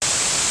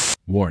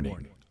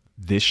Warning,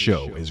 this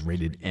show is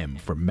rated M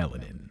for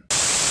melanin.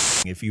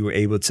 If you were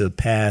able to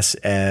pass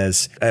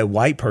as a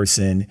white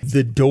person,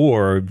 the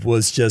door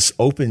was just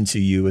open to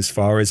you as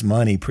far as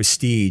money,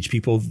 prestige.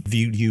 People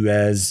viewed you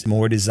as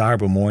more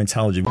desirable, more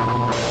intelligent.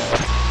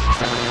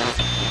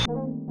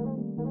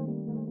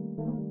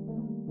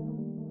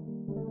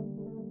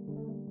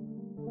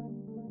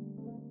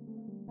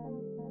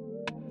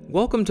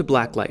 Welcome to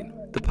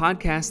Blacklight, the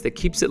podcast that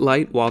keeps it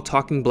light while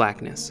talking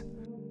blackness.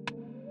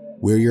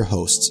 We're your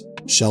hosts,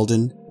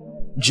 Sheldon,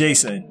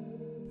 Jason,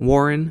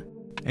 Warren,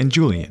 And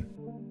Julian.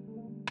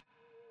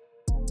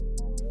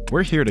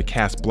 We're here to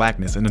cast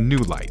blackness in a new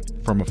light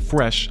from a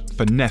fresh,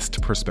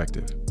 finessed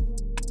perspective.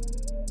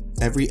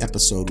 Every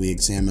episode we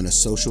examine a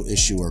social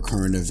issue or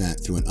current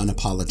event through an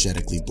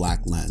unapologetically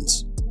black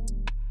lens.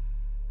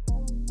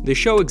 The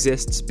show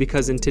exists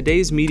because in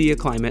today's media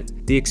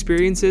climate, the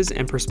experiences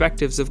and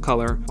perspectives of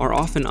color are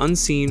often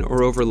unseen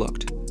or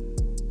overlooked.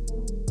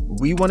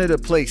 we wanted a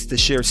place to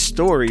share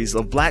stories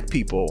of Black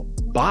people,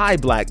 by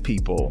Black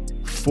people,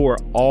 for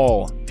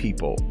all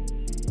people.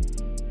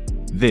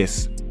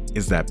 This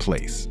is that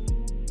place.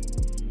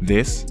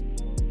 This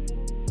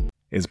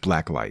is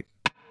Blacklight.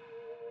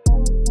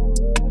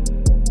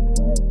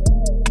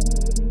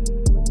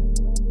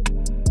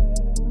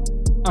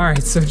 All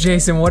right, so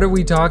Jason, what are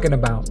we talking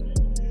about?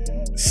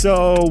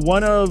 So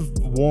one of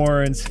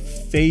Warren's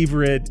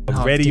favorite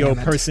radio damn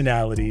it.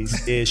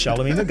 personalities is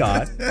Charlamagne Tha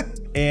God.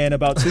 And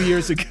about 2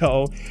 years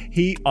ago,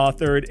 he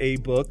authored a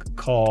book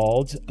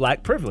called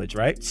Black Privilege,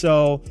 right?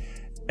 So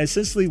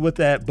essentially what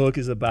that book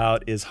is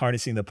about is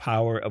harnessing the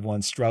power of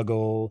one's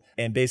struggle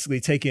and basically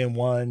taking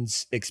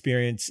one's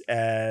experience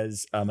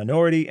as a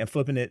minority and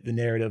flipping it, the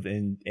narrative,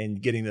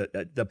 and getting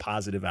the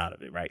positive out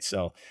of it, right?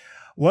 So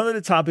one of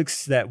the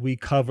topics that we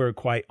cover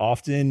quite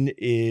often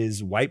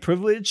is white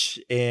privilege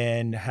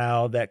and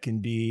how that can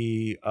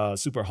be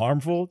super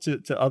harmful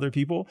to other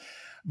people.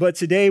 But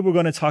today we're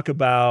going to talk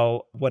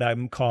about what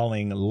I'm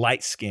calling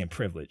light skin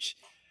privilege.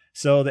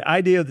 So the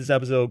idea of this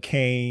episode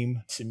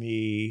came to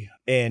me,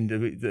 and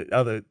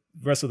the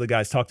rest of the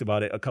guys talked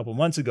about it a couple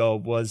months ago,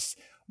 was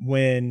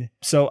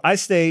so I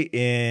stay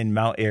in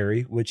Mount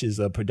Airy, which is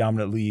a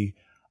predominantly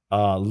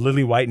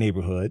lily white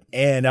neighborhood.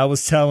 And I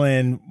was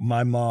telling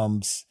my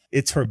mom's,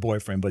 it's her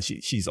boyfriend, but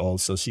she's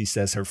old, so she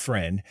says her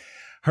friend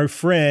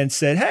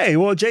said, hey,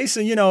 well,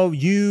 Jason,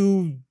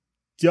 you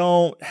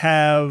don't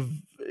have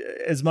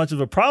as much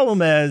of a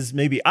problem as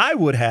maybe I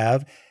would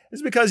have.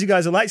 It's because you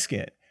guys are light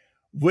skinned,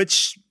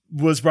 which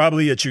was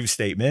probably a true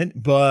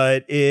statement,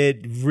 but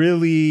it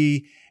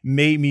really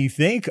made me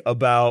think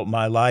about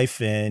my life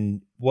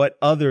and what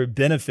other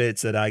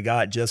benefits that I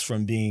got just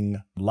from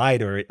being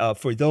lighter.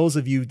 For those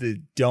of you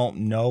that don't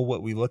know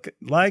what we look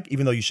like,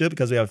 even though you should,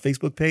 because we have a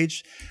Facebook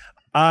page,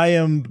 I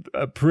am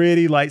a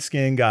pretty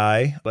light-skinned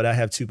guy, but I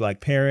have two Black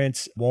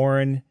parents.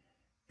 Warren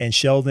and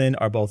Sheldon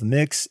are both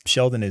mixed.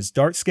 Sheldon is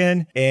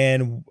dark-skinned,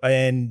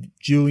 and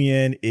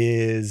Julian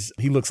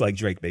he looks like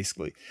Drake,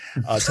 basically,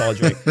 tall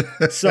Drake.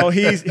 So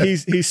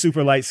he's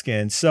super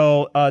light-skinned.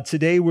 So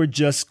today we're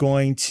just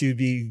going to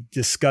be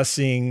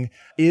discussing,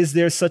 is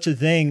there such a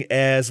thing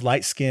as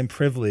light-skin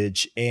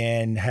privilege,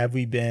 and have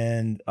we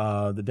been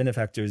the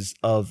benefactors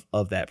of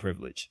that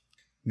privilege?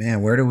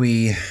 Man, where do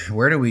we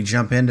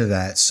jump into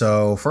that?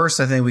 So first,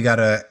 I think we got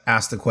to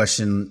ask the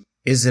question,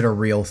 is it a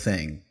real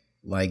thing?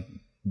 Like,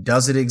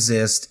 does it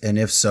exist? And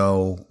if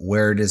so,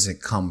 where does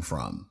it come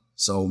from?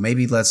 So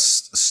maybe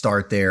let's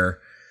start there.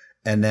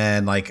 And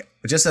then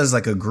just as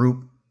a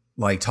group,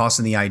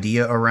 tossing the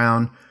idea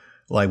around,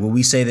 when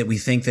we say that we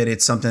think that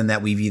it's something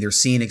that we've either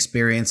seen,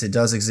 experienced, it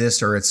does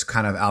exist, or it's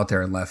kind of out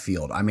there in left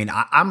field. I mean,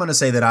 I'm going to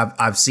say that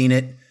I've seen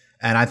it,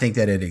 and I think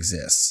that it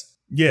exists.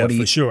 Yeah,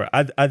 for sure.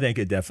 I think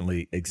it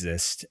definitely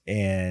exists.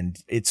 And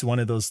it's one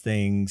of those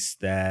things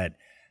that,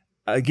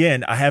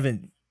 again, I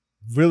haven't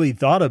really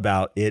thought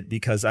about it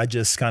because I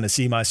just kind of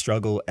see my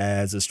struggle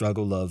as a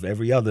struggle of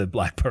every other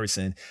Black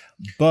person.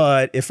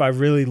 But if I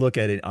really look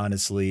at it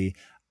honestly,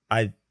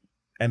 I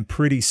am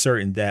pretty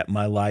certain that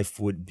my life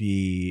would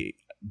be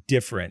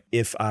different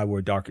if I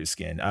were darker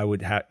skinned. I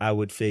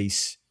would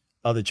face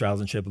other trials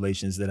and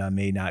tribulations that I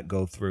may not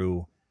go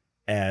through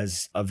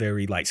as a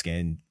very light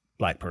skinned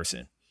Black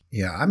person.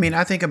 Yeah, I mean,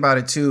 I think about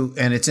it too,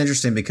 and it's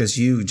interesting because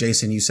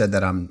Jason, you said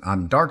that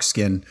I'm dark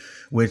skinned,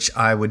 which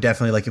I would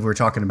definitely, if we were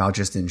talking about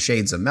just in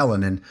shades of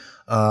melanin,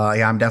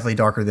 yeah, I'm definitely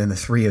darker than the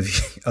three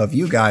of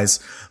you guys.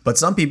 But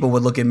some people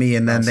would look at me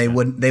and then they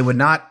would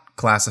not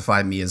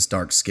classify me as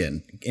dark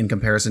skinned in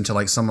comparison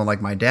to someone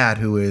like my dad,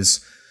 who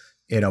is,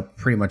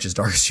 pretty much as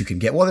dark as you can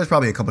get. Well, there's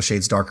probably a couple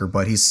shades darker,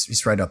 but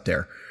he's right up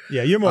there.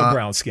 Yeah, you're more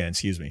brown skin,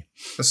 excuse me.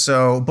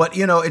 So, but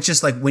it's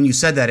just when you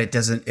said that, it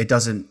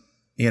doesn't.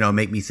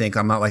 Make me think.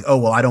 I'm not oh,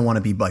 well, I don't want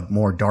to be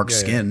more dark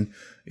skin,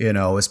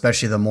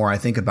 especially the more I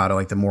think about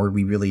it, the more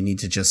we really need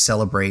to just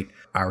celebrate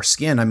our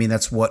skin. I mean,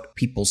 that's what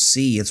people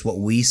see. It's what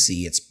we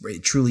see.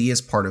 It truly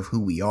is part of who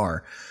we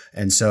are.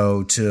 And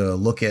so to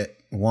look at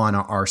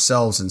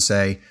ourselves and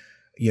say,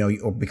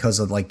 because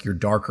of you're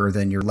darker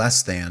than you're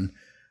less than,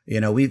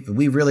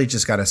 We really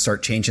just got to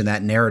start changing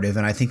that narrative.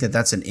 And I think that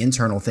that's an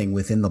internal thing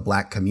within the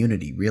Black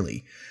community,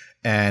 really.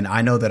 And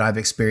I know that I've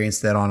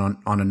experienced that on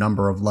a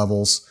number of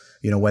levels,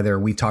 whether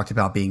we talked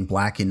about being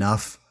Black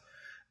enough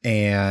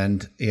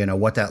and,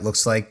 what that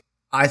looks like.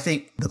 I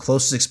think the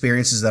closest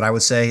experiences that I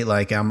would say,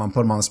 like I'm going to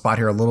put him on the spot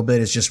here a little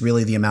bit, is just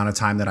really the amount of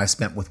time that I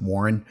spent with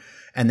Warren.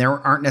 And there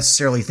aren't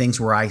necessarily things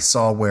where I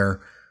saw where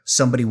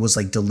somebody was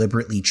like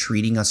deliberately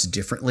treating us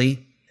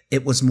differently.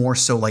 It was more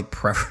so like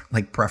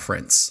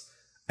preference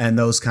and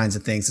those kinds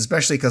of things,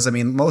 especially because,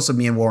 most of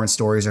me and Warren's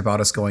stories are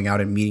about us going out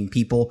and meeting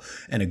people.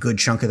 And a good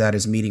chunk of that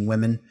is meeting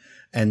women.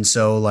 And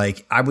so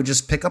like I would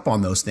just pick up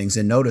on those things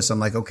and notice, I'm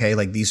like, okay,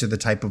 like these are the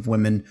type of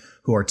women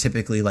who are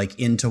typically like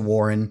into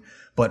Warren.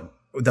 But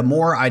the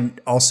more I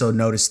also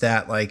noticed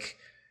that, like,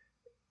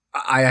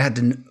 I had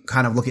to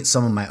kind of look at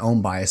some of my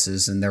own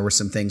biases, and there were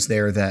some things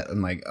there that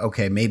I'm like,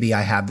 okay, maybe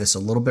I have this a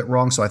little bit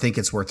wrong. So I think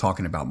it's worth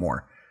talking about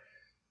more.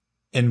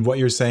 And what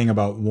you're saying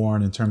about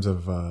Warren in terms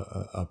of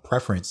a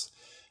preference,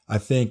 I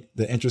think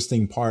the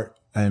interesting part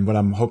and what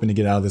I'm hoping to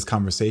get out of this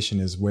conversation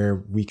is where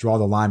we draw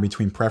the line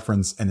between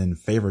preference and then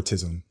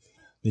favoritism.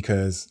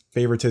 Because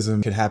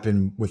favoritism could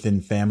happen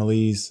within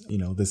families.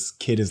 This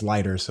kid is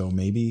lighter, so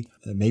maybe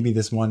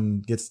this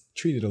one gets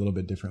treated a little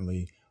bit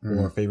differently.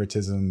 Or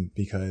favoritism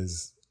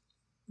because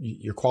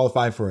you're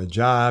qualified for a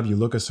job, you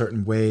look a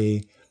certain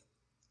way.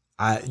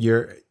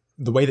 The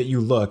way that you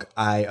look,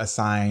 I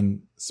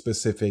assign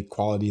specific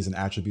qualities and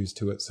attributes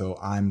to it, so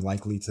I'm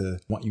likely to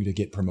want you to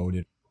get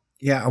promoted.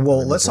 Yeah,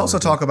 well, let's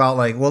talk about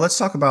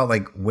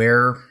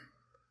where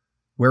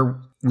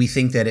we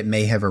think that it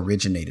may have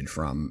originated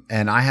from.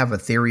 And I have a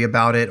theory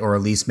about it, or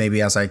at least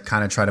maybe as I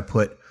kind of try to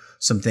put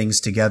some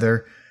things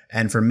together.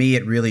 And for me,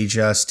 it really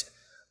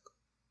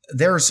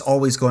there's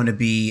always going to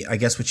be, I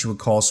guess, what you would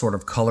call sort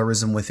of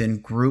colorism within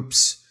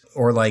groups,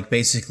 or like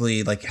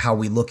basically like how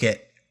we look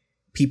at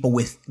people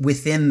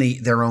within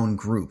their own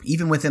group,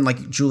 even within,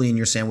 like Julian,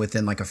 you're saying,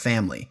 within like a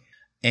family.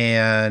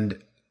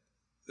 And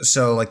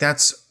so like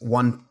that's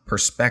one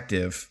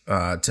perspective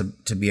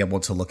to be able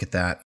to look at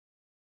that.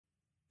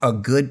 A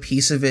good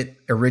piece of it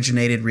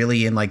originated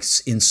really in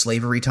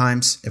slavery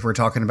times, if we're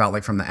talking about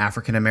like from the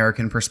African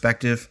American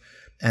perspective,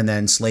 and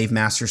then slave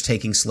masters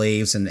taking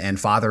slaves and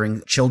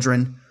fathering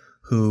children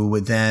who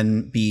would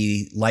then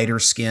be lighter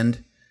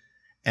skinned.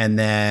 And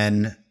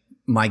then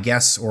my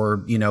guess,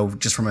 or,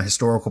 just from a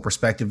historical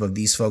perspective of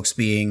these folks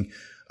being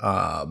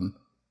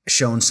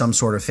shown some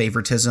sort of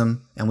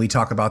favoritism. And we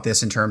talk about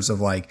this in terms of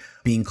like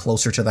being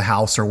closer to the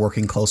house or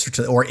working closer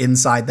to or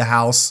inside the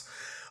house.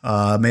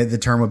 Maybe the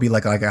term would be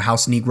like a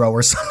house Negro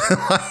or something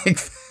like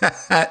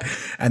that.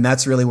 And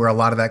that's really where a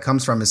lot of that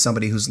comes from, is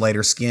somebody who's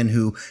lighter skinned,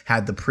 who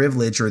had the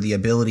privilege or the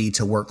ability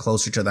to work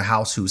closer to the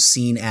house, who's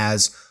seen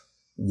as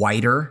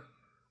whiter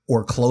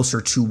or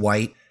closer to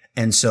white.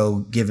 And so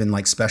given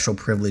like special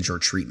privilege or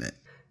treatment.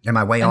 Am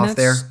I way off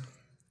there?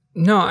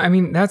 No,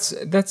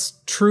 that's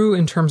true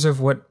in terms of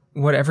what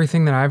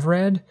everything that I've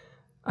read.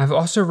 I've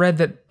also read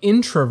that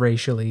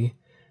intraracially,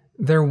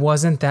 there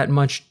wasn't that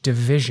much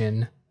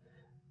division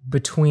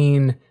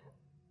between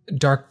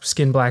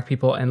dark-skinned Black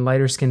people and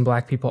lighter-skinned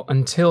Black people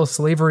until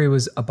slavery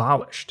was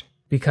abolished,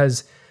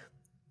 because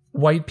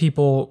white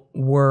people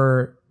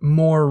were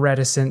more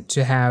reticent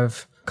to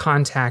have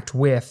contact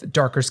with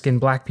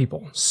darker-skinned Black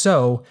people.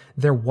 So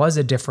there was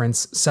a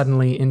difference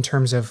suddenly in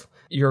terms of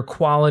your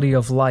quality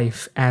of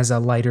life as a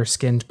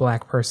lighter-skinned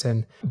Black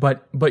person,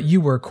 but you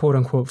were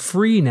quote-unquote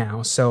free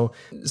now. So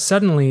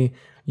suddenly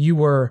you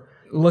were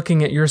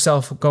looking at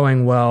yourself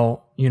going,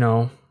 well,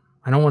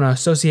 I don't want to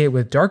associate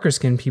with darker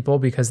skinned people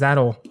because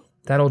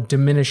that'll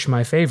diminish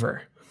my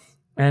favor.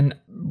 And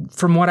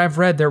from what I've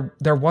read,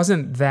 there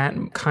wasn't that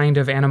kind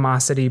of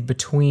animosity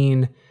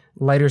between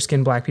lighter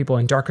skinned Black people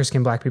and darker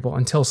skinned Black people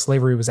until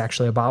slavery was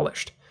actually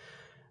abolished.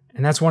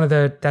 And that's one of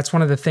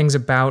the things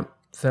about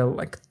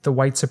the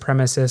white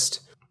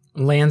supremacist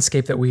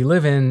landscape that we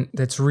live in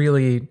that's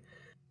really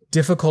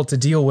difficult to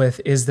deal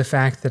with, is the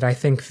fact that I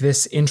think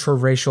this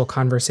intraracial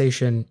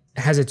conversation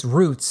has its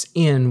roots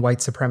in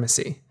white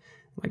supremacy.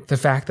 Like the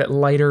fact that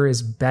lighter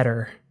is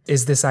better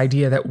is this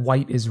idea that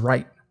white is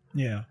right.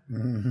 Yeah.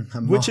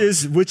 Mm-hmm. Which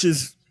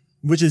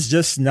is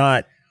just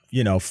not,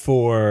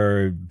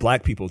 for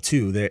Black people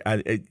too.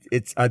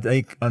 I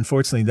think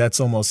unfortunately that's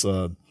almost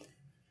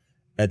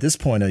at this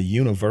point a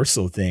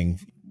universal thing,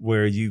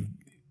 where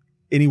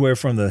anywhere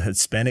from the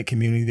Hispanic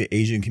community, the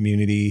Asian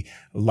community,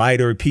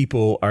 lighter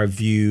people are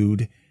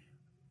viewed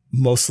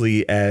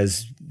mostly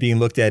as being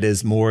looked at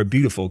as more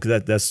beautiful,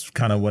 because that's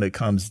kind of what it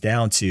comes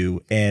down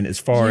to. And as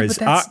far as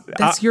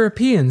that's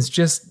Europeans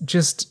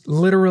just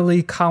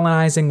literally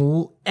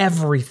colonizing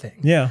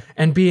everything,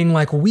 and being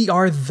like, we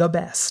are the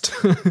best.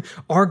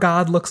 Our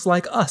God looks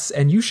like us,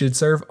 and you should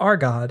serve our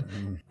God.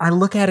 I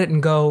look at it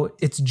and go,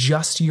 it's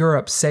just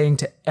Europe saying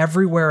to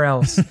everywhere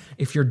else,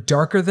 if you're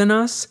darker than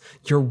us,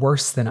 you're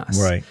worse than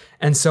us, right?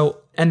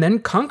 And then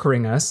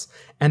conquering us,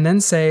 and then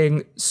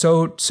saying,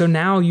 so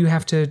now you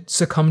have to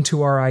succumb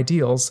to our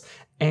ideals.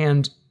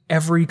 And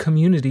every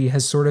community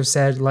has sort of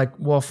said like,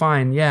 well,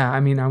 fine. Yeah.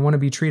 I mean, I want to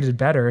be treated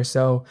better.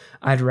 So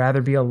I'd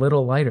rather be a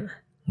little lighter.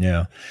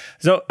 Yeah.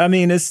 So, I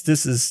mean,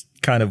 this is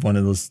kind of one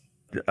of those,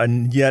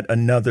 yet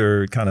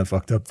another kind of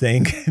fucked up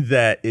thing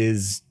that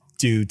is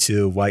due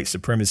to white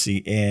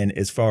supremacy. And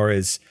as far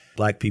as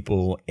Black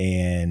people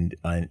and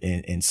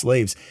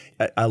slaves,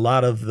 a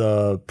lot of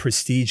the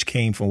prestige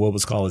came from what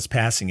was called as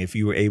passing. If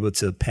you were able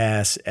to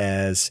pass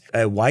as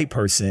a white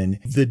person,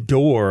 the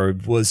door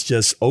was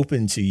just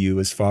open to you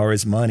as far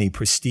as money,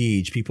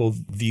 prestige. People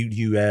viewed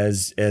you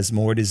as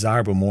more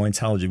desirable, more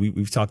intelligent.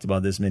 We've talked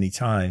about this many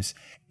times.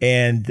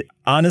 And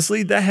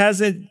honestly, that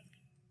hasn't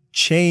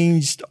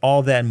changed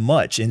all that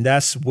much. And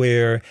that's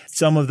where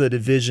some of the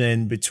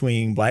division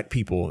between Black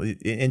people,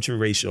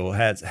 interracial,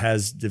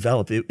 has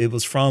developed. It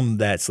was from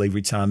that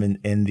slavery time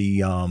and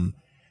the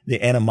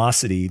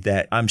animosity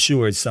that I'm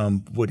sure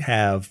some would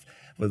have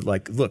with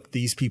like, look,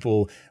 these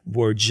people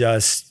were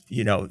just,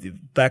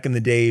 back in the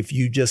day, if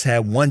you just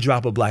had one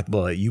drop of Black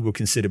blood, you were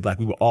considered Black.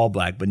 We were all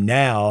Black. But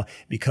now,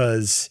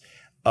 because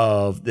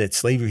of that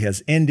slavery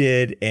has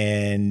ended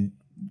and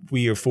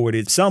we are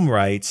afforded some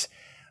rights,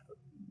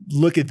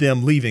 look at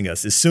them leaving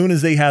us. As soon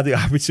as they had the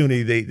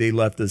opportunity, they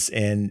left us.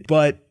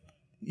 But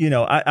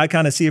I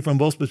kind of see it from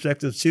both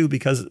perspectives too,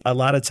 because a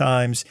lot of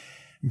times,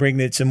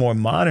 bringing it to more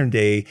modern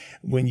day,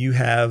 when you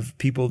have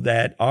people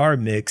that are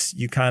mixed,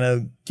 you kind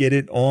of get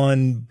it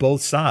on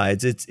both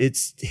sides.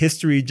 It's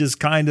history just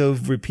kind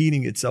of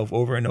repeating itself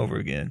over and over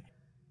again.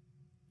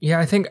 Yeah,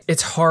 I think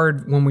it's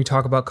hard when we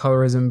talk about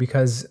colorism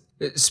because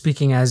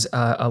speaking as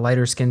a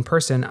lighter skinned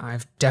person,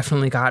 I've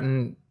definitely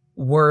gotten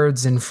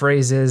words and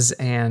phrases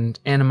and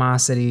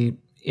animosity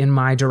in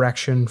my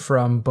direction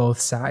from both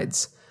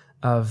sides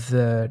of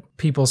the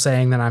people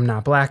saying that I'm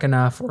not Black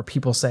enough, or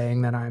people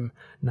saying that I'm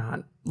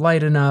not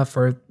light enough,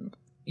 or,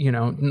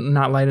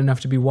 not light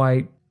enough to be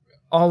white.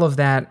 All of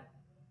that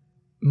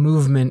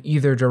movement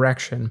either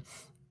direction.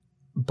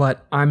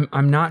 But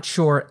I'm not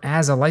sure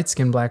as a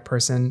light-skinned Black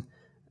person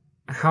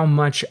how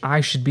much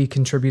I should be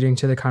contributing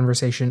to the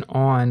conversation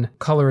on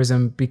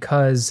colorism,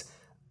 because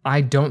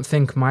I don't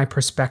think my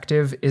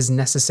perspective is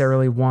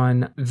necessarily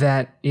one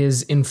that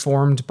is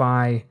informed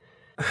by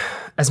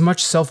as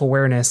much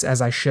self-awareness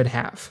as I should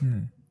have.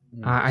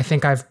 I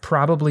think I've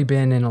probably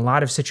been in a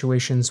lot of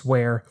situations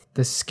where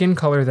the skin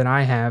color that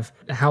I have,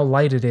 how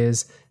light it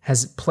is,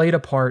 has played a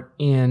part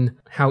in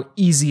how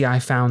easy I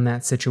found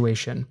that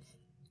situation.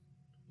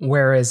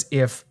 Whereas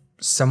if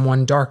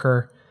someone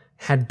darker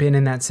had been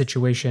in that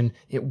situation,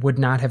 it would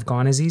not have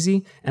gone as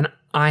easy. And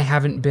I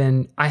haven't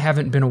been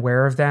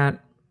aware of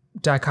that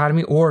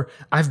dichotomy, or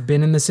I've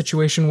been in the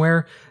situation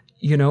where,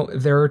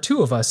 there are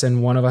two of us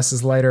and one of us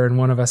is lighter and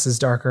one of us is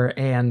darker,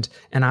 and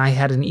I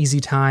had an easy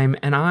time,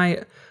 and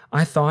I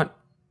thought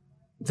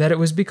that it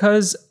was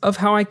because of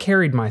how I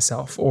carried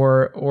myself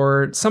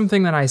or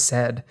something that I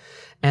said.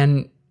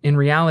 And in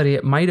reality,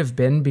 it might have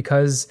been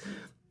because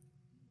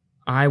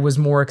I was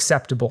more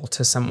acceptable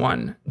to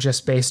someone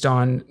just based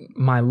on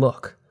my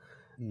look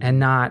and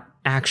not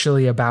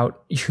actually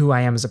about who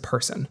I am as a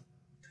person.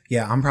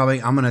 Yeah, I'm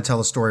going to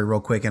tell a story real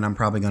quick, and I'm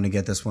probably going to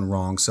get this one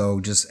wrong.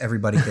 So just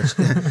everybody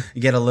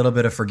get a little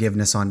bit of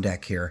forgiveness on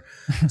deck here.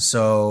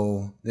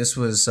 So this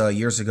was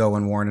years ago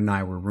when Warren and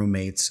I were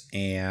roommates,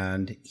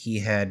 and he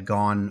had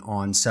gone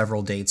on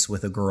several dates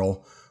with a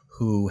girl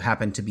who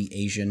happened to be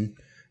Asian.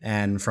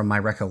 And from my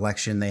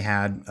recollection, they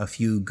had a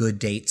few good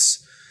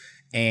dates.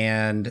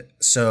 And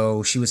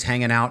so she was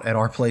hanging out at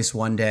our place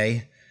one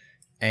day,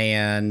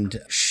 and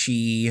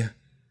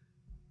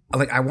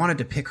I wanted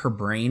to pick her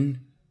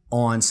brain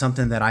on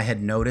something that I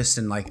had noticed,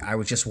 and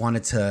I just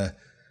wanted to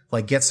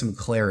get some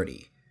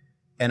clarity.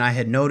 And I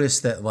had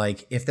noticed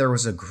that if there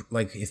was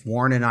if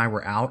Warren and I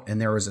were out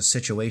and there was a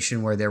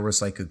situation where there was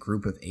a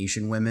group of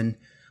Asian women,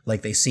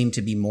 they seemed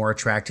to be more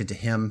attracted to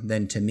him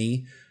than to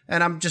me.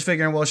 And I'm just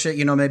figuring, well, shit,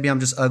 maybe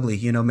I'm just ugly.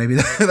 Maybe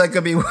that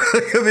could be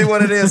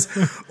what it is,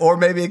 or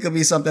maybe it could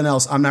be something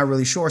else. I'm not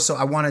really sure. So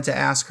I wanted to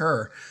ask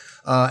her.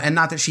 And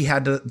not that she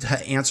had to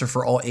answer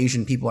for all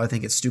Asian people. I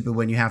think it's stupid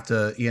when you have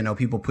to,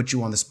 people put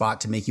you on the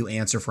spot to make you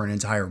answer for an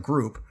entire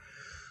group.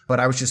 But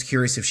I was just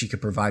curious if she could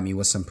provide me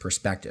with some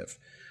perspective.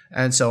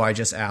 And so I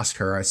just asked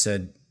her, I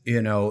said,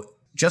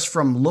 just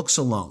from looks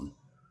alone,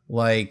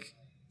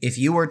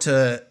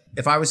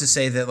 if I was to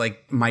say that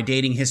my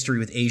dating history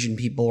with Asian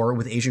people or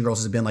with Asian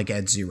girls has been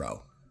at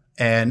 0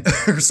 and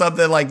or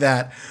something like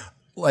that,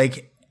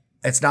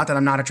 it's not that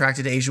I'm not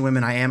attracted to Asian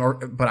women. I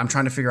am, but I'm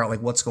trying to figure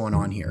out what's going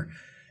on here.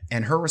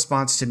 And her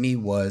response to me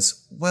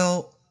was,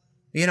 well,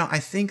 I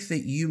think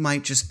that you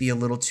might just be a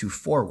little too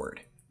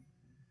forward.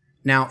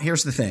 Now,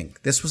 here's the thing.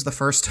 This was the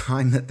first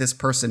time that this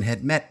person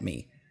had met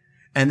me.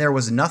 And there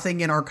was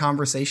nothing in our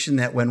conversation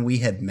that when we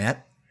had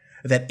met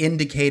that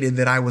indicated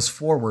that I was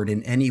forward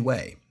in any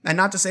way. And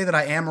not to say that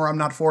I am or I'm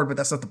not forward, but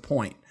that's not the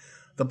point.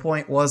 The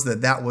point was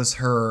that was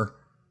her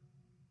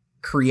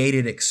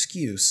created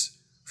excuse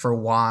for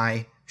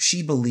why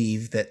she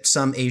believed that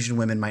some Asian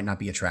women might not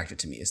be attracted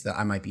to me, is that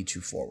I might be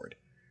too forward.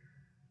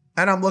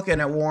 And I'm looking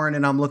at Warren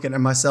and I'm looking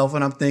at myself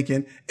and I'm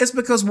thinking, it's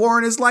because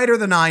Warren is lighter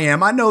than I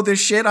am. I know this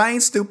shit. I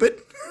ain't stupid.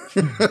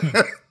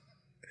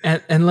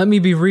 And let me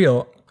be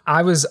real.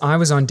 I was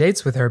on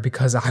dates with her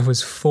because I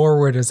was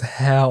forward as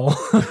hell.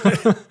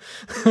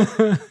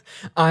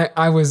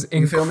 I was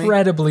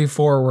incredibly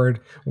forward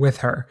with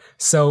her.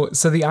 So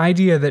the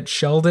idea that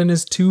Sheldon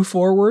is too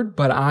forward,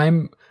 but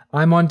I'm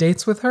on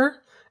dates with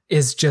her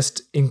is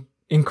just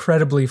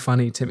incredibly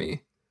funny to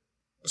me.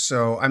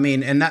 So, I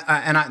mean,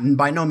 and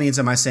by no means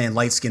am I saying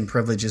light skin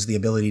privilege is the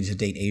ability to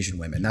date Asian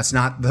women. That's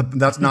not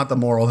the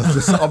moral of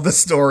the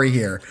story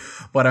here.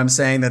 But I'm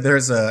saying that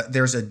there's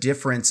a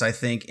difference, I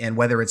think, in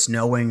whether it's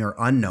knowing or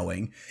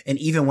unknowing. And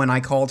even when I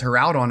called her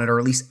out on it, or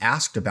at least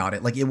asked about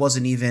it, like it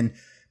wasn't even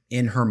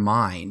in her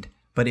mind,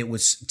 but it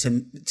was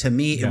to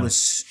me, It was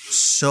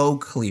so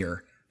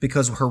clear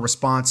because her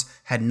response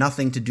had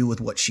nothing to do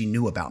with what she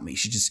knew about me.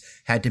 She just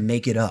had to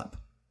make it up.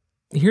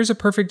 Here's a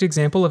perfect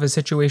example of a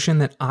situation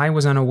that I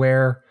was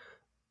unaware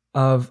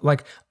of.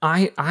 Like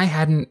I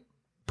hadn't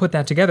put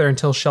that together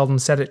until Sheldon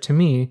said it to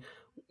me,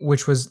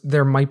 which was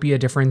there might be a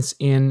difference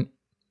in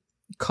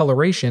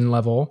coloration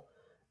level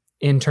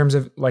in terms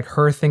of like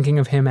her thinking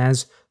of him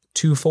as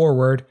too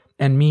forward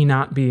and me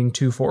not being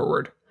too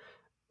forward.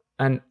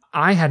 And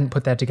I hadn't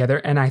put that together.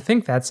 And I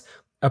think that's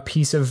a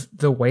piece of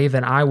the way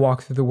that I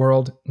walk through the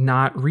world,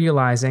 not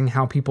realizing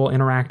how people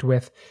interact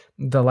with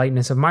the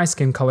lightness of my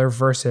skin color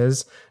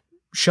versus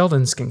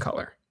Sheldon's skin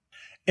color.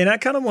 And I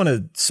kind of want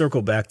to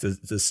circle back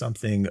to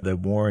something that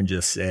Warren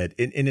just said.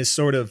 And it's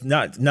sort of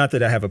not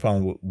that I have a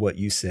problem with what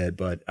you said,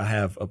 but I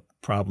have a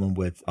problem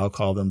with, I'll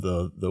call them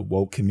the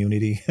woke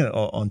community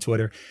on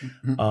Twitter,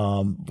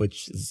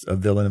 which is a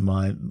villain of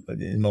mine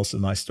in most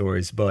of my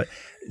stories. But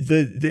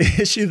the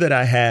issue that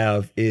I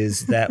have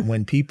is that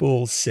when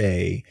people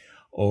say,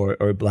 or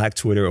Black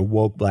Twitter or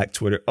woke Black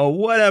Twitter or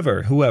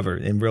whatever, whoever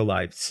in real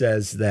life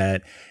says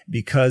that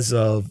because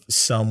of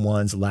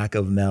someone's lack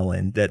of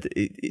melanin, that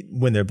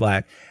when they're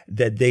Black,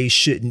 that they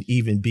shouldn't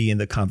even be in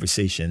the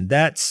conversation.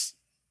 That's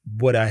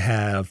what I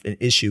have an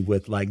issue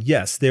with. Like,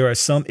 yes, there are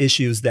some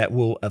issues that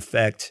will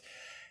affect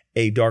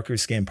a darker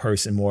skinned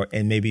person more,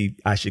 and maybe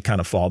I should kind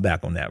of fall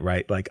back on that,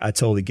 right? Like, I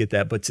totally get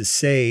that. But to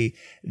say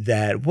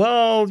that,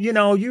 well, you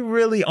know, you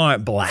really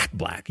aren't black.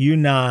 You're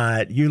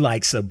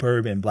like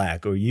suburban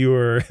Black, or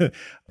you're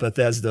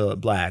Bethesda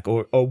Black,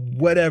 or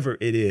whatever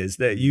it is,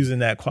 that using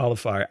that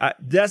qualifier.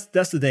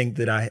 That's the thing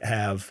that I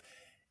have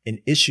an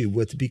issue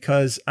with,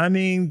 because I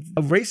mean,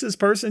 a racist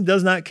person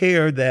does not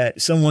care that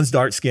someone's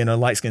dark skin or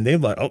light skin. They're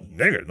like, oh,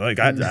 nigga, like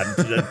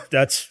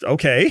that's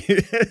okay.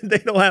 They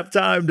don't have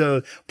time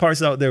to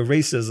parse out their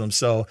racism.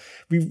 So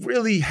we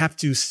really have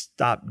to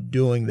stop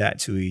doing that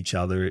to each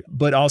other,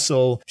 but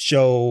also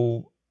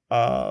show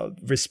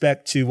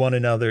respect to one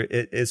another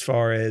as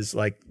far as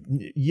like,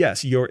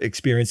 yes, your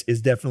experience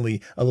is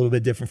definitely a little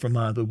bit different from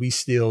mine, but we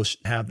still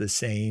have the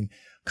same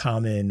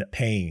common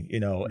pain, you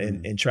know,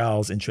 and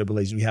trials and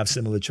tribulations. We have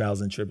similar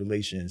trials and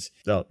tribulations.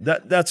 So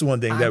that's one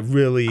thing that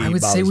really I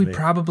would say we me.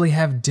 Probably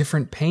have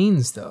different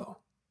pains though.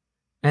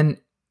 And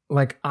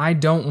like, I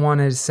don't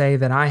want to say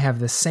that I have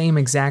the same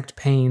exact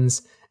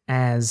pains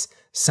as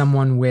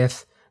someone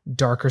with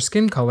darker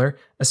skin color,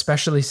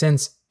 especially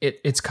since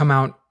it's come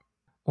out.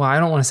 Well, I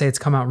don't want to say it's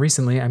come out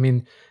recently. I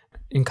mean,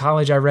 in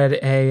college, I read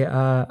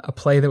a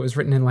play that was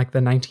written in like the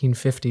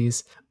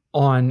 1950s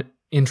on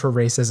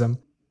intra-racism,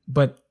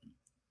 but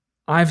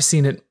I've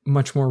seen it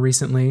much more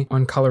recently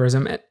on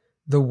colorism.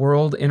 The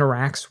world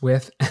interacts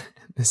with,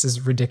 this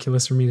is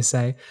ridiculous for me to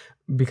say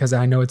because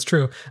I know it's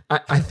true.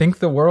 I think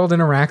the world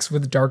interacts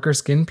with darker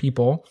skinned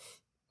people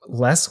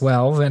less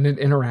well than it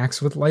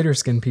interacts with lighter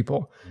skinned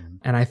people.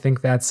 And I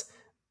think that's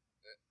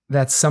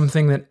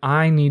something that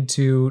I need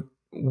to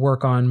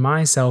work on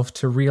myself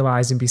to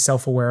realize and be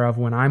self-aware of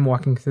when I'm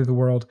walking through the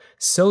world,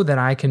 so that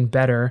I can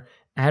better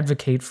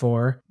advocate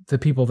for the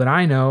people that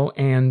I know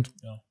and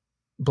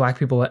Black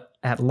people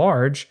at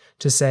large,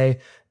 to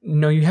say,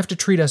 no, you have to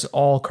treat us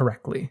all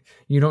correctly.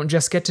 You don't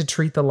just get to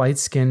treat the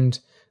light-skinned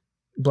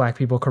Black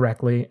people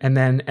correctly and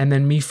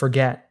then me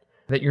forget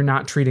that you're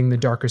not treating the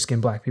darker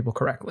skinned Black people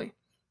correctly.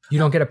 You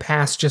don't get a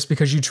pass just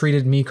because you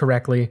treated me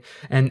correctly,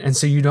 and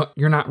so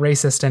you're not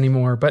racist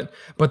anymore, but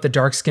the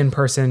dark skinned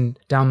person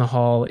down the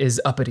hall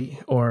is uppity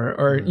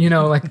or you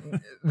know, like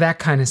that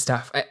kind of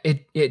stuff.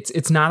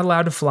 It's not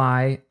allowed to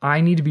fly.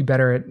 I need to be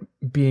better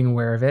at being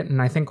aware of it,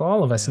 and I think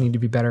all of us need to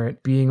be better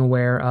at being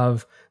aware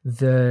of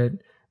the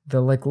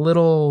like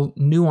little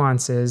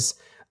nuances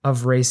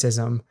of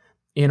racism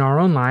in our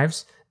own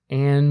lives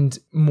and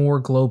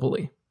more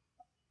globally.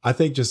 I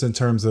think just in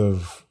terms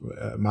of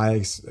my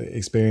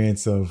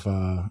experience of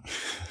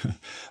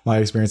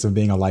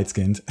being a light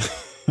skinned,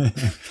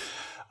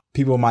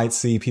 people might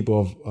see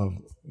people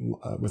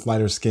with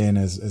lighter skin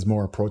as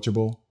more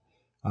approachable.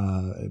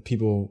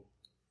 People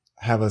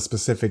have a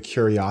specific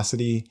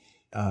curiosity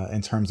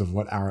in terms of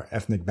what our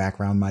ethnic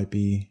background might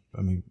be.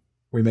 I mean,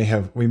 we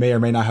may or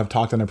may not have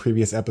talked on a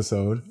previous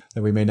episode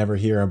that we may never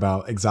hear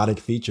about exotic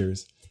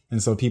features,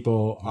 and so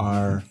people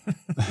are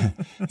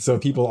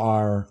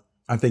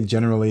I think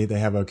generally they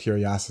have a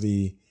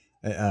curiosity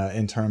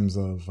in terms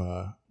of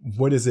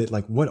what is it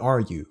like? What are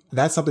you?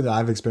 That's something that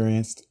I've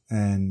experienced,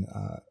 and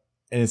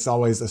it's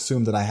always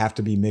assumed that I have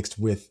to be mixed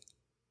with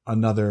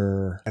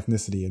another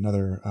ethnicity,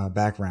 another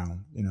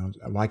background. You know,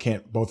 why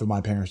can't both of my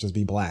parents just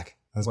be black?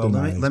 That's well,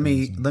 let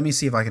me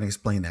see if I can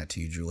explain that to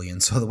you, Julian.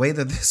 So the way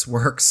that this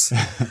works, no,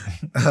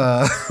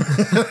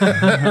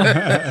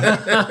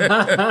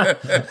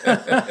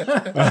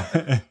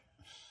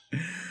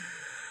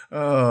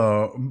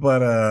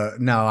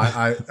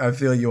 I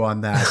feel you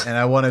on that, and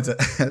I wanted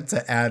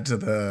to add to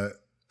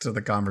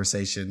the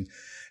conversation,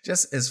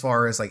 just as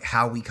far as like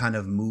how we kind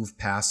of move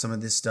past some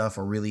of this stuff,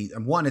 or really,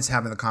 one, it's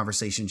having the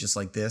conversation just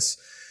like this.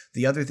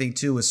 The other thing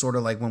too is sort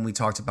of like when we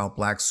talked about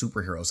black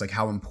superheroes, like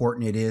how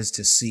important it is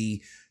to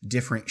see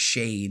different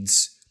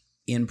shades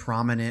in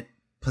prominent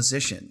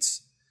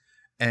positions.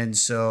 And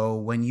so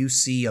when you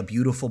see a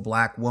beautiful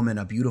black woman,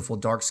 a beautiful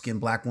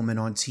dark-skinned black woman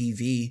on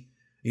TV,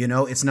 you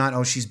know, it's not,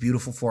 oh, she's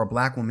beautiful for a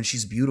black woman,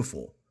 she's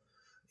beautiful,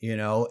 you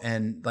know,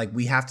 and like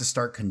we have to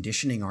start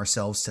conditioning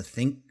ourselves to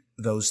think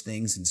those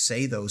things and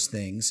say those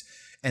things,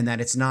 and that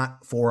it's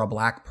not for a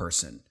black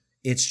person.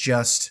 It's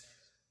just,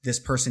 this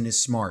person is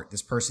smart,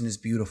 this person is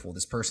beautiful,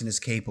 this person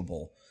is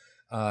capable.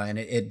 And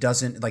it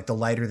doesn't, like, the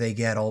lighter they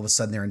get, all of a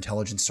sudden their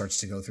intelligence starts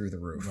to go through the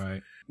roof.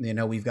 Right. You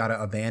know, we've got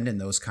to abandon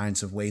those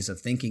kinds of ways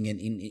of thinking,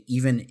 and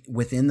even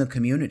within the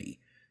community,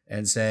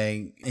 and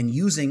saying, and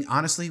using,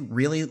 honestly,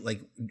 really,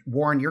 like,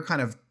 Warren, you're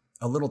kind of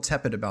a little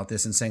tepid about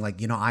this and saying,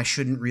 like, you know, I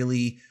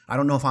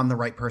don't know if I'm the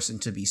right person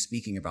to be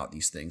speaking about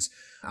these things.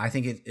 I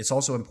think it's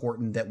also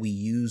important that we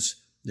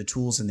use the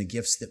tools and the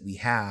gifts that we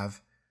have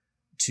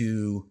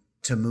to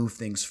move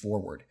things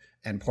forward.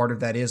 And part of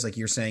that is, like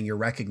you're saying, you're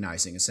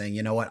recognizing and saying,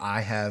 you know what,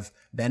 I have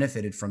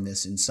benefited from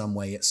this in some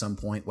way at some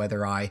point,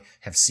 whether I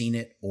have seen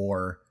it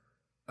or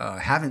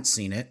haven't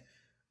seen it.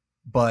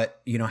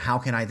 But, you know, how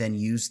can I then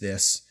use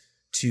this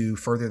to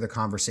further the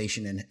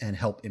conversation and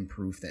help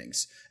improve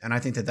things? And I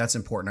think that that's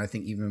important. I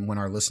think even when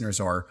our listeners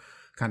are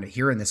kind of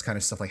hearing this kind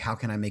of stuff, like, how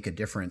can I make a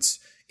difference?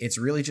 It's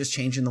really just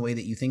changing the way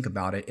that you think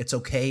about it. It's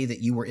okay that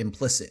you were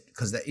implicit,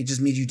 because it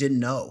just means you didn't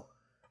know.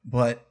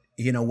 But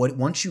you know what?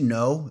 Once you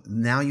know,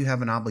 now you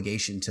have an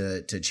obligation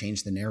to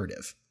change the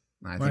narrative.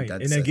 I think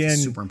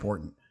that's super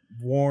important.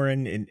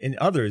 Warren and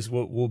others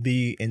will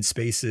be in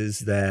spaces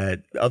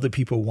that other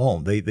people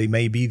won't. They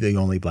may be the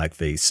only black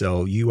face,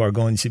 so you are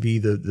going to be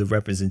the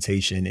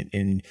representation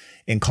in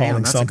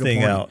calling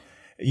something out.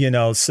 You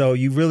know, so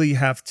you really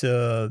have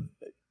to.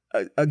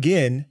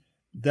 Again,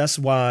 that's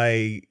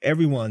why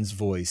everyone's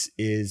voice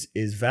is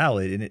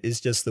valid, and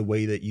it's just the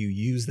way that you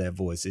use that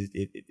voice.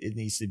 It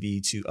needs to be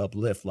to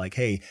uplift. Like,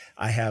 hey,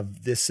 I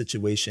have this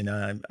situation.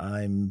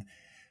 I'm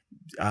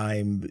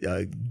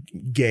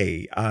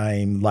gay.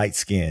 I'm light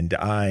skinned.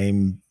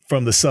 I'm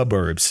from the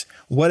suburbs.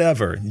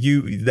 Whatever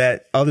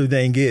that other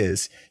thing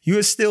is, you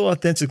are still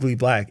authentically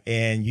black,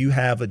 and you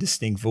have a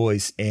distinct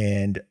voice.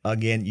 And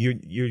again,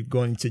 you're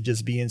going to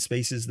just be in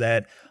spaces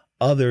that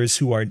others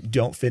who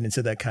don't fit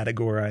into that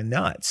category are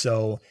not.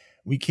 So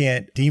we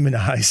can't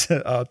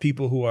demonize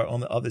people who are on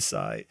the other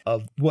side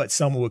of what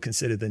someone would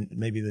consider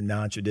maybe the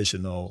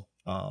non-traditional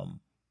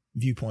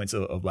viewpoints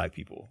of black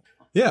people.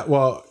 Yeah,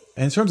 well,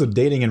 in terms of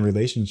dating and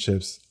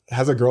relationships,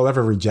 has a girl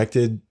ever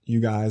rejected you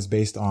guys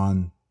based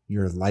on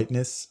your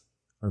lightness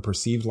or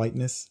perceived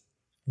lightness?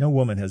 No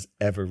woman has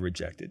ever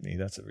rejected me.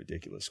 That's a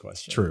ridiculous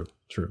question.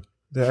 True.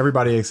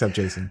 Everybody except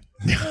Jason.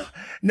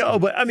 No,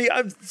 but I mean,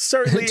 I've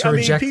certainly to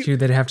reject you,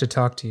 they'd have to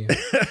talk to you.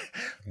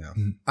 Yeah.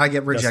 I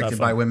get rejected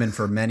by women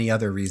for many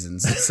other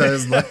reasons. So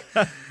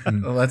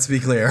let's be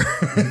clear.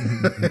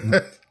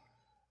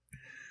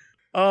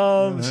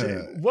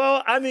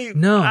 Well, I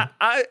mean, no.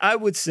 I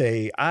would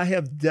say I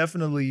have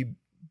definitely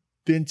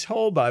been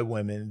told by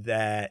women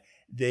that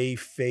they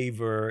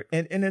favor,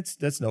 and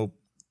that's no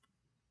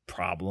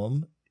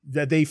problem,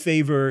 that they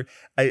favor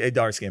a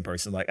dark-skinned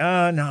person. Like, no,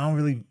 I don't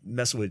really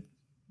mess with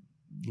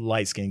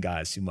light-skinned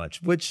guys too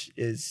much, which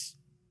is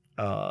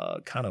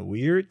kind of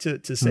weird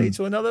to say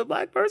to another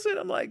black person.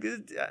 I'm like,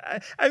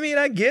 I mean,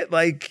 I get,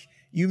 like,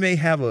 you may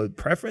have a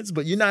preference,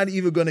 but you're not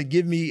even going to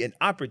give me an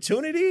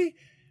opportunity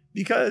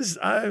because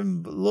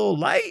I'm a little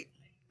light.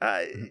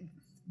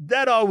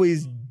 That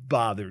always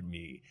bothered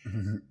me.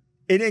 Mm-hmm.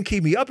 It didn't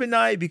keep me up at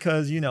night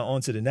because,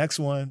 on to the next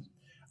one.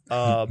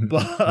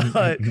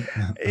 But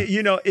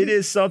you know, it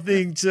is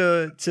something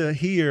to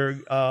hear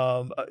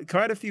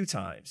quite a few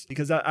times,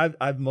 because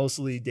I've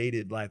mostly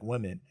dated black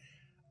women.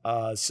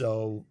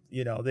 So,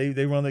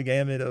 they run the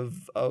gamut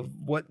of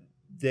what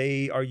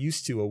they are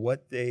used to, or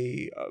what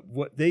they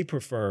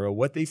prefer, or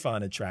what they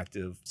find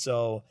attractive.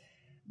 So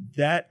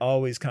that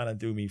always kind of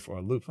threw me for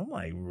a loop. I'm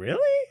like, really?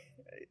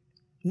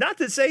 not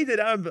to say that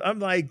I'm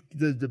like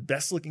the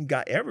best looking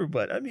guy ever,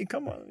 but I mean,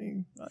 come on. I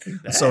mean,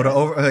 so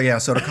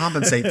to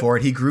compensate for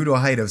it, he grew to a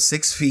height of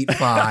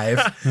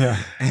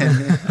 6'5",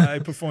 and I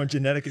performed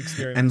genetic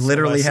experiments and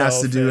literally for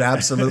has to myself, do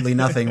absolutely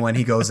nothing when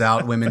he goes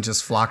out. Women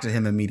just flock to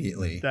him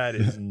immediately. That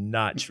is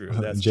not true.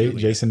 That's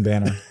Jason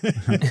Banner.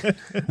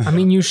 I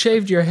mean, you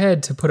shaved your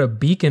head to put a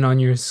beacon on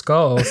your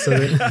skull so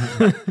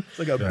that it's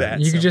like a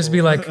bat. you could just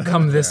be like,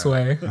 come this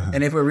way.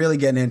 And if we're really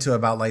getting into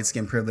about light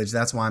skin privilege,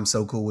 that's why I'm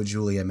so cool with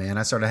Julia, man.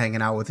 I started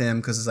hanging out with him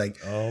because it's like,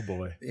 oh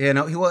boy,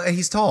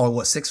 he's tall,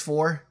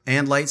 6'4"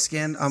 and light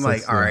skin. I'm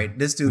like, all right,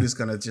 this dude is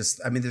gonna there's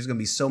gonna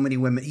be so many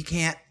women, he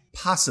can't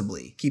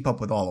possibly keep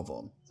up with all of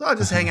them. So I'll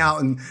just hang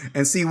out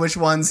and see which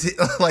ones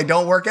like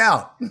don't work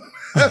out.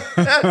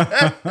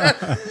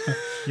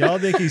 Y'all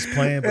think he's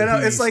playing,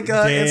 but he's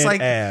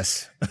dead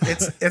ass.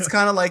 It's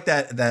kind of like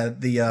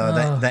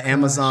the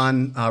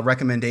Amazon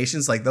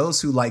recommendations, like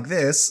those who like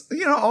this,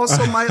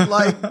 also might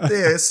like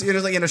this,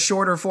 like in a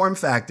shorter form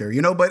factor,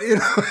 but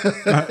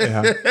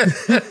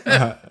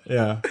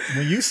yeah.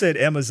 When you said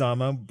Amazon,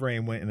 my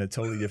brain went in a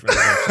totally different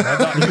direction. I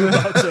thought you were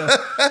about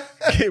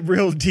to get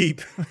real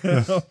deep.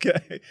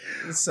 Okay.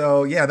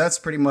 So yeah, that's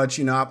pretty much,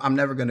 I'm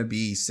never going to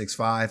be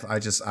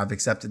 6'5". I've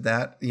accepted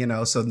that,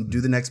 so do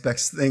the next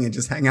best thing and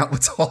just hang out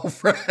with tall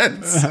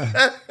friends.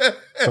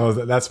 So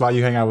that's why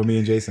you hang out with me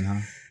and Jason, huh?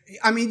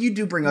 I mean, you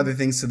do bring other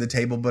things to the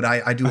table, but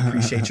I do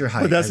appreciate your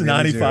height. But that's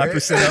 95%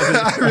 of it.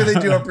 I really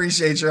do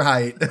appreciate your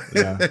height.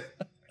 Yeah.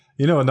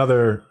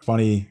 Another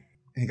funny,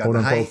 quote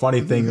unquote,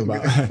 funny thing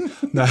about,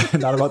 not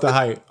about the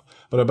height,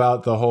 but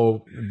about the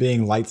whole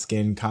being light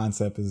skinned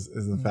concept is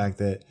the fact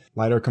that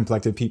lighter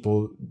complected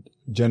people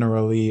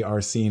generally are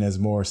seen as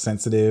more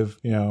sensitive,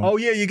 Oh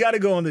yeah, you got to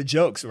go on the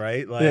jokes,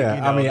 right? Like,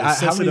 I mean,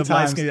 how many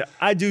times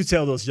I do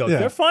tell those jokes?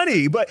 They're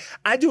funny, but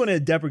I do it in a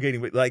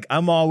deprecating way. Like,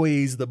 I'm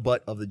always the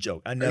butt of the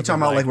joke. I never. Are you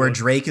talking about like where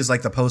Drake is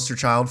like the poster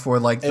child for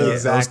like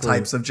those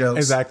types of jokes?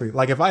 Exactly.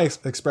 Like if I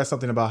express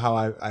something about how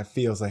I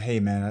feel, it's like, hey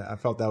man, I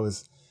felt that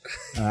was.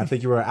 I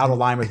think you were out of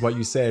line with what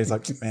you said. It's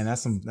like, man,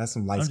 that's some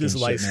light skin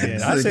shit,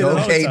 man. I say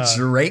okay,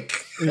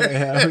 Drake.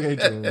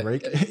 Okay,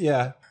 Drake.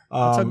 Yeah.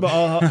 I talk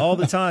about all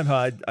the time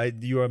how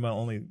you are my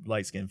only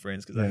light skinned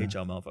friends because I hate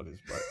y'all motherfuckers.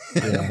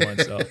 But I am one,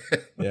 so.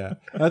 Yeah.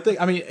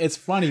 I mean, it's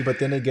funny, but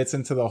then it gets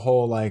into the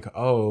whole like,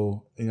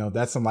 oh,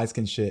 that's some light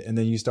skin shit, and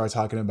then you start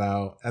talking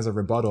about as a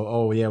rebuttal,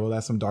 oh yeah, well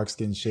that's some dark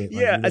skin shit.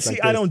 Yeah, like,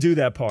 see, I don't do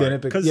that part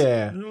because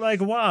like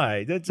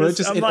why? It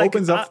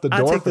opens up the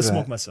door. I take for the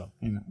smoke myself.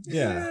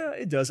 Yeah,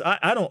 it does.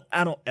 I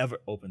don't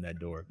ever open that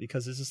door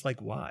because it's just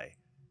like why.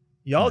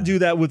 Y'all do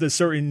that with a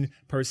certain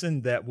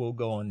person that will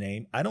go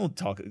unnamed. I don't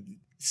talk.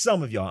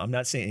 Some of y'all, I'm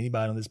not saying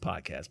anybody on this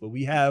podcast, but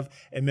we have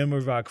a member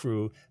of our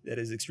crew that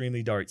is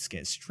extremely dark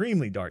skinned.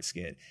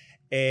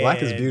 And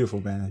black is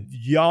beautiful, man.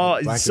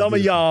 Some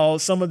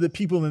of the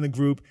people in the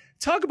group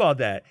talk about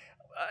that.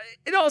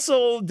 It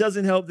also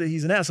doesn't help that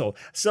he's an asshole.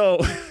 So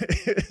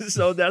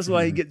that's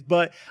why he gets,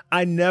 but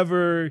I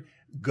never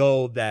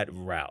go that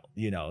route.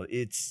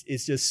 It's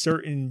just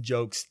certain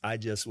jokes I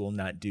just will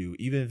not do.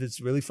 Even if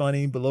it's really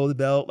funny below the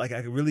belt, like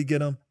I can really get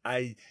them.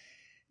 I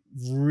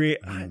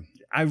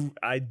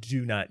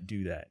do not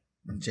do that.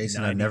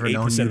 Jason, I've never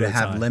known you to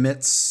have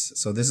limits,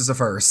 so this is a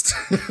first.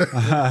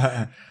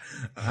 I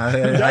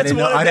didn't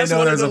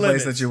know there's a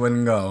place that you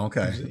wouldn't go.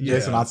 Okay.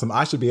 Jason, awesome.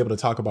 I should be able to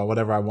talk about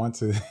whatever I want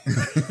to.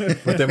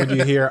 But then when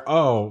you hear,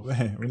 oh,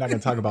 man, we're not going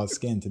to talk about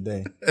skin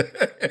today.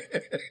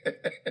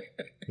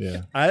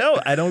 Yeah.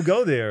 I don't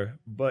go there,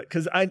 but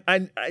because I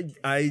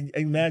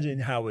imagine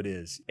how it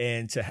is,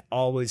 and to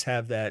always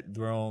have that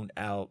thrown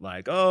out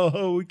like,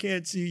 oh, we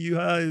can't see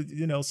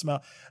you,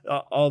 smile,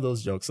 all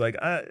those jokes. Like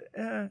I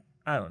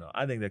don't know.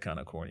 I think they're kind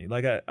of corny.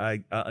 Like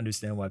I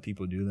understand why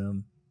people do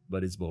them,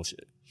 but it's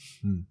bullshit.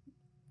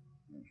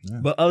 Yeah.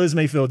 But others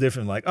may feel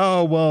different, like,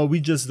 oh, well, we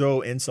just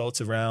throw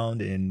insults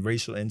around and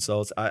racial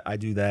insults. I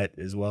do that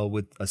as well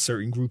with a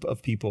certain group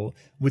of people,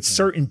 with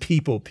certain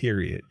people,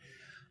 period.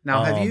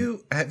 Now, have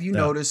you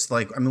noticed,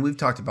 like, I mean, we've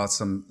talked about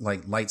some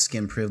like light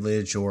skin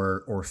privilege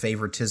or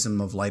favoritism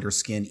of lighter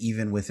skin,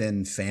 even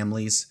within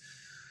families.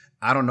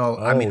 I don't know.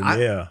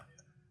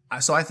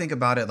 So I think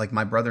about it like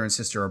my brother and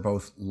sister are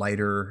both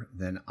lighter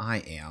than I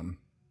am.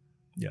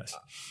 Yes.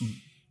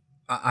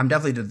 I'm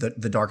definitely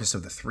the darkest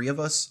of the three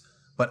of us,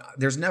 but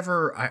there's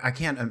never, I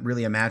can't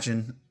really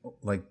imagine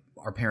like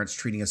our parents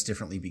treating us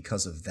differently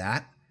because of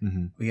that.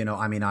 Mm-hmm.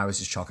 I mean, I was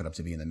just chalk it up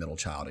to being the middle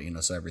child,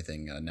 so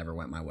everything never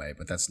went my way,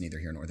 but that's neither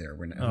here nor there.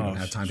 We don't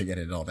have time to get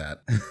into all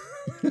that.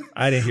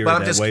 I didn't hear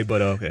it that way,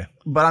 but okay.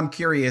 But I'm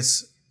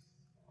curious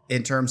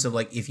in terms of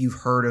like, if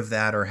you've heard of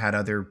that or had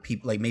other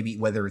people, like maybe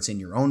whether it's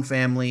in your own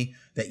family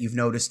that you've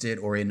noticed it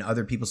or in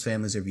other people's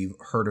families, have you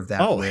heard of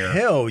that? Oh,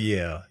 hell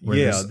yeah.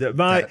 Yeah.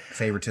 That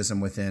favoritism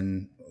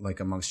within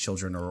like amongst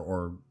children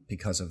or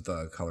because of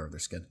the color of their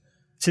skin.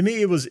 To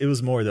me, it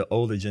was more the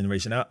older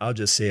generation. I'll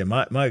just say it.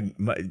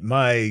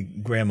 My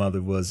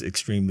grandmother was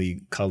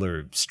extremely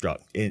color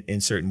struck in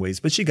certain ways,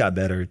 but she got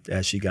better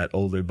as she got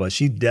older. But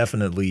she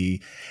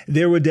definitely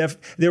there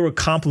were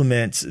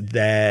compliments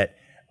that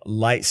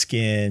light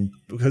skin,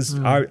 because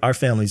our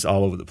family's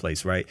all over the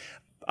place, right?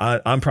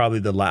 I'm probably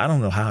the light. I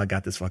don't know how I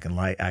got this fucking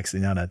light,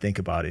 actually, now that I think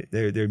about it.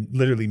 They're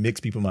literally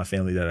mixed people in my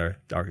family that are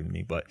darker than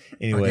me. But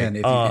anyway.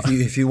 Again,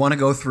 if you want to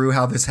go through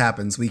how this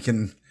happens, we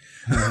can...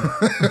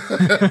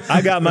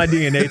 I got my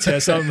DNA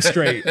test. I'm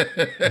straight.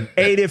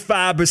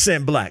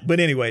 85% black.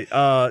 But anyway,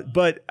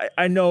 but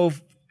I know,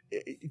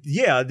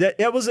 yeah,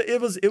 it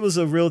was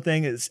a real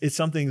thing. It's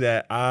something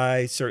that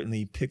I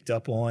certainly picked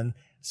up on.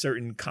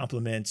 Certain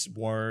compliments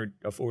weren't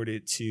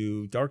afforded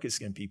to darker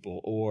skinned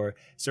people, or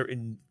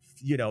certain,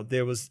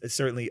 there was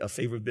certainly a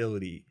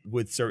favorability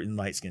with certain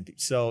light skinned people.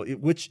 So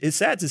which it's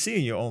sad to see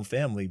in your own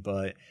family,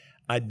 but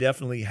I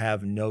definitely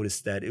have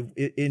noticed that and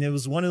it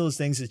was one of those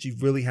things that you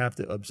really have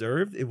to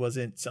observe. It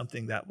wasn't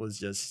something that was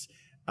just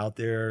out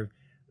there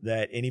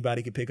that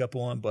anybody could pick up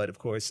on. But of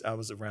course, I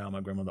was around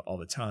my grandmother all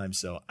the time,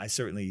 so I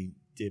certainly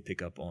did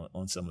pick up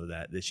on some of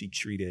that she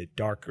treated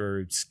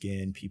darker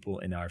skinned people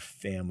in our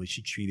family.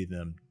 She treated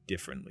them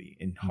differently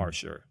and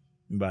harsher.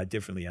 And by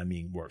differently, I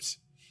mean worse.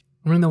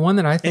 I mean, the one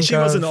that I think and she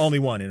wasn't the only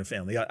one in the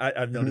family.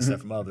 I've noticed that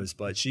from others,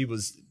 but she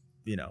was,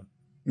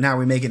 Now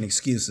we're making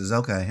excuses.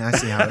 Okay, I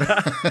see how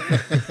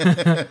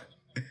it...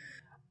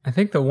 I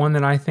think the one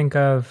that I think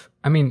of,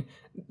 I mean,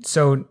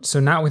 so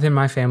not within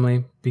my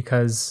family,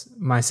 because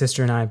my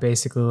sister and I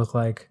basically look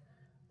like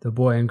the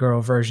boy and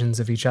girl versions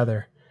of each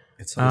other.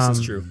 This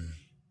is true.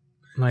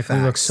 Like, facts.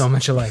 We look so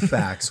much alike.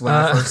 Facts. When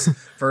I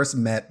first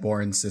met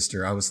Warren's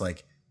sister, I was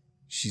like,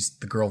 she's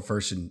the girl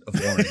version of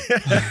Warren.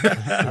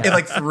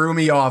 It threw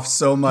me off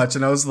so much.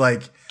 And I was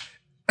like...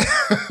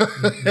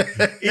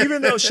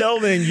 Even though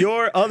Sheldon,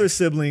 your other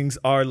siblings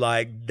are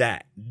like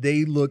that,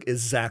 they look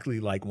exactly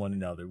like one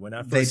another. When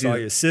I first saw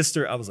your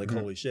sister, I was like,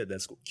 holy shit,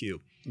 that's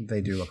cute.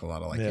 They do look a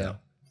lot alike. Yeah.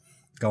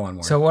 Go on,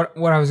 Warren. So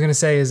what I was going to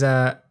say is,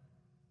 so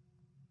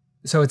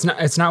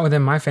it's not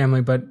within my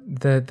family, but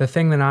the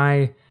thing that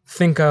I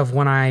think of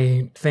when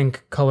I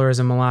think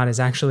colorism a lot is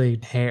actually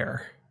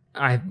hair.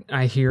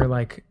 I hear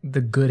like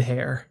the good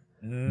hair,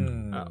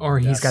 or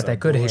he's got that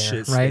good hair,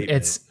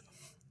 right? Statement.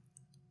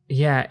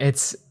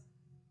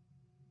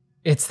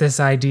 It's this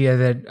idea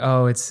that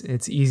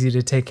it's easy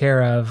to take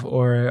care of,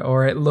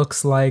 or it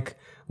looks like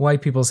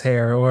white people's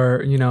hair,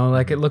 or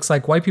it looks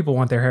like white people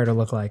want their hair to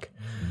look like.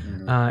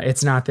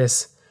 It's not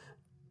this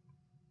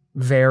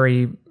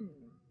very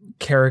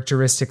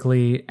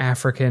characteristically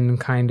African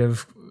kind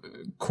of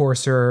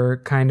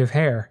coarser kind of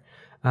hair,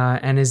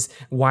 and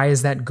why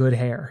is that good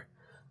hair?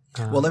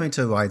 Well, let me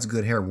tell you why it's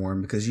good hair,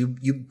 Warren, because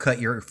you cut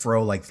your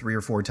fro like 3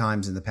 or 4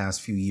 times in the past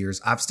few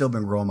years. I've still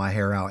been growing my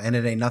hair out, and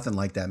it ain't nothing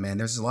like that, man.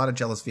 There's a lot of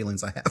jealous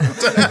feelings I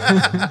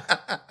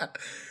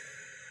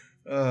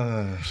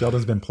have.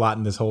 Sheldon's been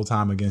plotting this whole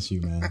time against you,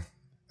 man.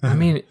 I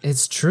mean,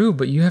 it's true,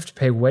 but you have to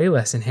pay way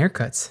less in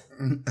haircuts.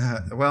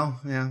 Well,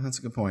 yeah, that's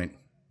a good point.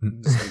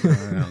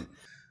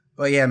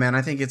 But yeah, man,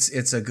 I think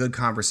it's a good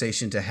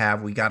conversation to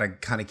have. We got to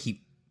kind of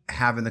keep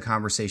having the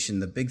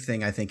conversation. The big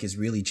thing I think is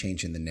really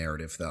changing the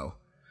narrative, though.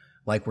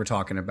 Like we're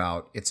talking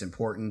about, it's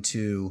important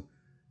to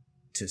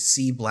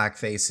see black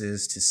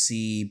faces, to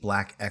see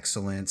black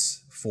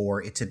excellence,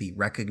 for it to be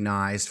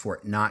recognized, for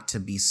it not to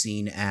be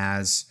seen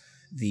as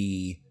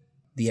the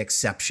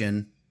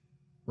exception,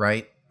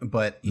 right?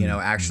 But,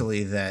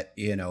 actually that,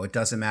 it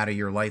doesn't matter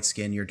your light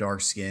skin, your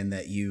dark skin,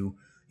 that you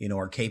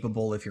are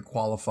capable, if you're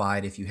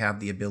qualified, if you have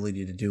the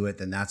ability to do it,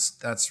 then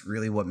that's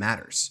really what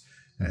matters.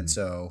 And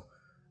so,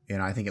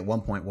 I think at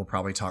one point we'll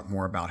probably talk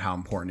more about how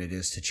important it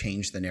is to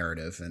change the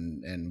narrative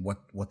and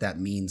what that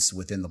means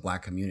within the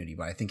black community.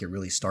 But I think it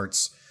really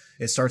starts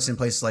in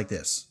places like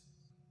this.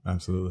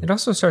 Absolutely. It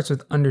also starts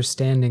with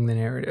understanding the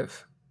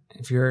narrative.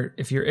 If you're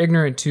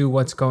ignorant to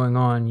what's going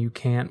on, you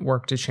can't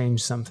work to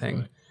change something.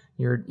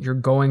 Right. You're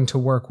going to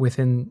work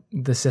within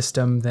the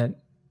system that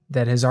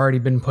has already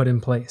been put in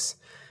place.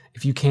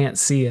 If you can't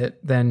see it,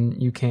 then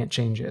you can't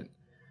change it.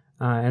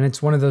 And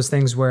it's one of those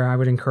things where I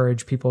would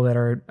encourage people that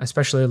are,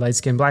 especially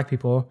light-skinned black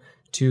people,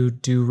 to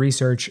do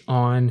research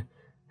on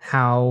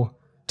how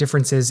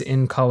differences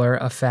in color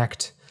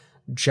affect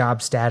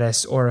job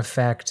status, or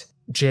affect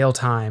jail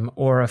time,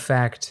 or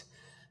affect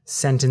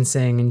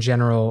sentencing in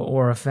general,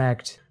 or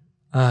affect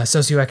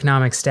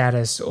socioeconomic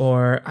status,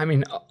 or,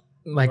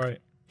 right.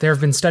 There have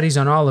been studies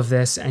on all of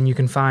this, and you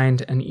can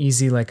find an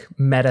easy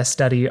meta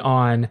study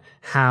on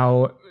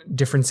how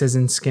differences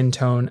in skin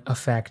tone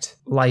affect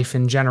life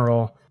in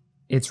general.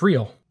 It's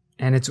real,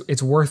 and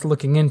it's worth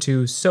looking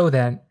into so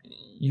that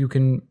you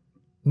can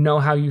know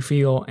how you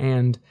feel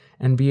and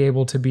be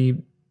able to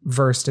be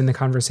versed in the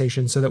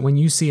conversation, so that when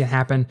you see it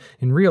happen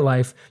in real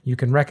life, you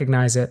can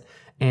recognize it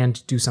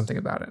and do something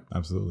about it.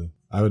 Absolutely.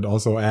 I would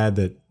also add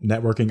that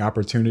networking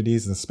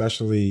opportunities,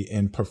 especially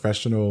in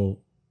professional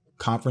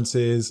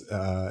conferences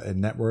and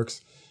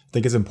networks, I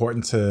think it's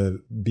important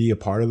to be a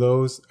part of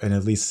those and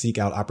at least seek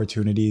out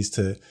opportunities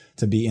to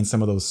be in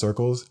some of those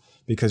circles,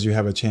 because you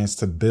have a chance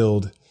to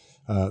build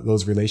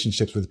those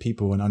relationships with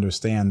people and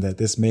understand that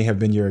this may have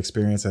been your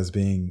experience as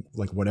being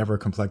like whatever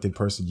complected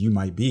person you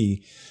might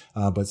be,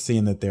 but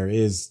seeing that there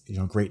is,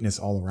 greatness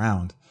all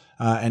around.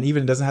 And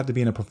even it doesn't have to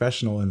be in a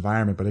professional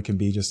environment, but it can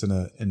be just in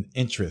an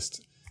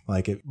interest,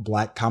 like a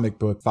Black comic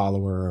book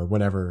follower or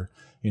whatever,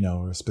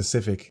 or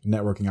specific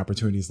networking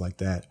opportunities like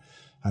that.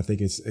 I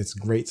think it's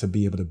great to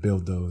be able to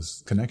build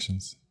those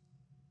connections.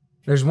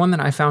 There's one that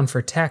I found for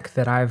tech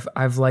that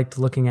I've liked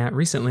looking at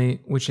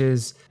recently, which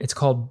is, it's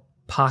called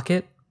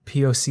Pocket,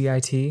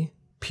 POCIT,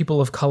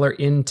 People of Color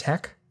in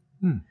Tech.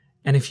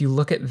 And if you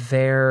look at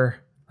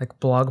their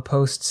like blog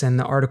posts and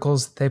the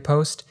articles they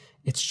post,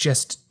 it's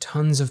just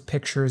tons of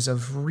pictures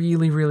of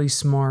really, really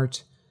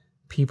smart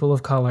people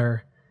of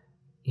color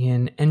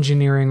in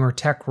engineering or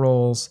tech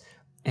roles,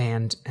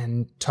 and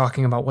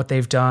talking about what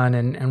they've done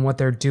and what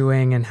they're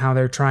doing and how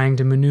they're trying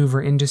to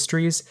maneuver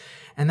industries.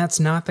 And that's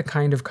not the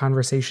kind of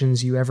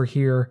conversations you ever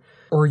hear,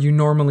 or you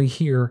normally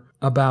hear,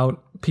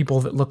 about people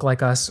that look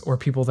like us, or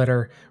people that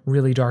are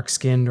really dark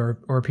skinned,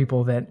 or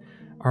people that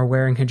are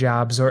wearing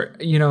hijabs, or,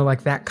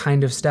 like that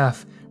kind of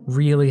stuff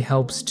really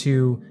helps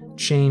to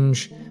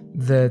change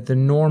the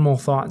normal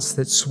thoughts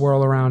that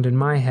swirl around in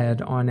my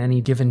head on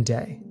any given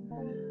day.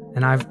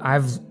 And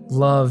I've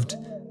loved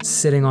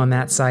sitting on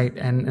that site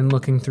and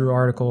looking through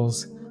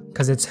articles,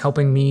 because it's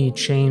helping me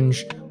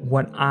change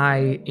what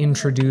I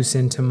introduce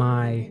into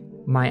my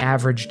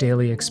average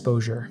daily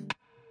exposure.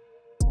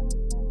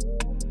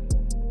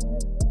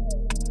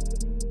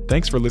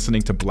 Thanks for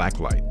listening to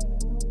Blacklight.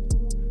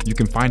 You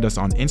can find us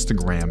on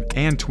Instagram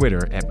and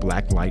Twitter at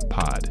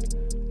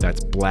BlacklightPod.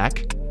 That's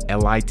Black,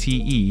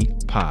 L-I-T-E,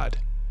 pod.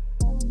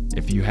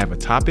 If you have a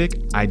topic,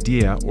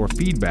 idea, or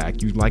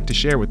feedback you'd like to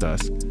share with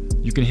us,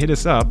 you can hit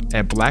us up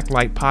at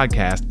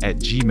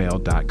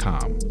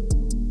blacklightpodcast@gmail.com.